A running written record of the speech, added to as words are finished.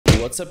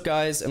What's up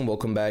guys, and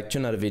welcome back to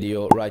another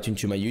video right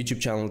into my YouTube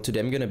channel.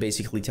 Today I'm gonna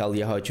basically tell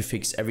you how to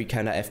fix every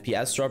kind of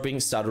FPS dropping,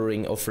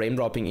 stuttering or frame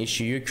dropping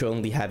issue you're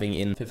currently having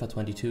in FIFA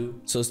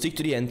 22. So stick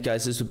to the end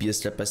guys, this will be a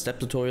step-by-step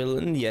tutorial,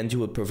 and in the end you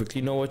will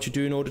perfectly know what to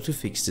do in order to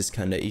fix this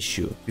kind of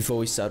issue. Before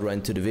we start right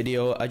into the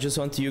video, I just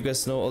want to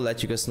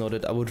let you guys know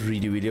that I would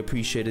really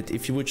appreciate it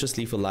if you would just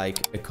leave a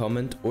like, a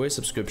comment or a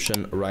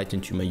subscription right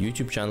into my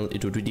YouTube channel.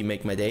 It would really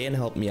make my day and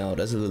help me out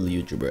as a little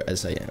YouTuber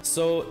as I am.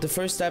 So the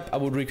first step I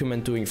would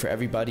recommend doing for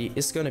everybody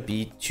is gonna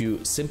be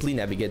to simply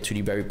navigate to the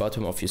very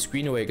bottom of your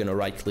screen, where you're gonna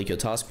right click your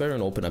taskbar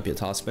and open up your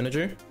task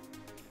manager.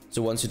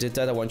 So once you did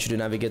that, I want you to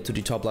navigate to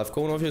the top left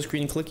corner of your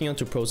screen, clicking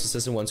onto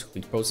processes, and once you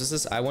click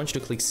processes, I want you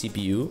to click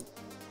CPU.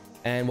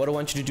 And what I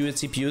want you to do with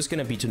CPU is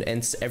gonna be to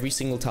end every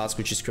single task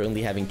which is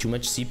currently having too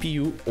much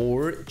CPU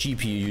or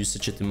GPU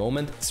usage at the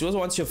moment. So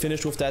once you're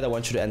finished with that, I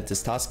want you to end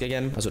this task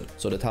again,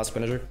 so the task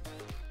manager.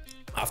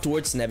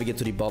 Afterwards, navigate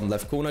to the bottom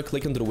left corner,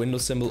 click on the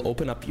Windows symbol,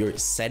 open up your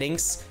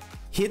settings,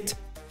 hit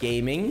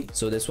gaming,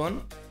 so this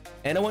one,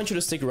 and I want you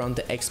to stick around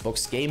the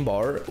Xbox game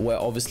bar, where I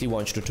obviously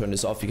want you to turn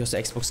this off because the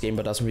Xbox game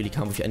bar doesn't really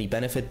come with any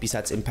benefit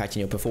besides impacting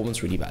your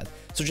performance really bad.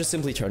 So just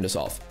simply turn this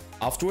off.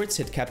 Afterwards,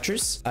 hit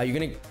captures. You're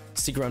gonna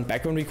stick around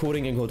background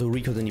recording and go to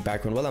record in the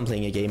background while I'm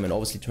playing a game, and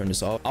obviously turn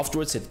this off.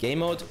 Afterwards, hit game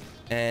mode,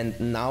 and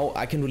now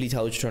I can really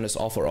tell you to turn this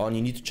off or on.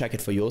 You need to check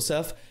it for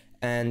yourself,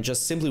 and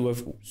just simply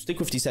stick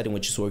with the setting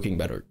which is working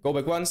better. Go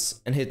back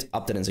once and hit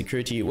update and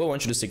security, where I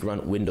want you to stick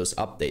around Windows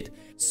update.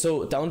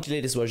 So download the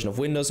latest version of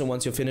Windows, and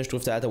once you're finished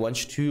with that, I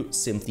want you to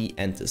simply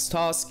end this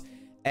task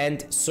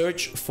and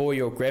search for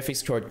your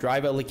graphics card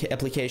driver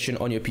application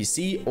on your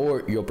PC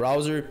or your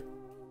browser,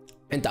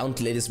 and download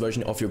the latest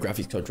version of your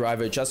graphics card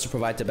driver just to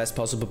provide the best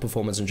possible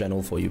performance in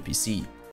general for your PC.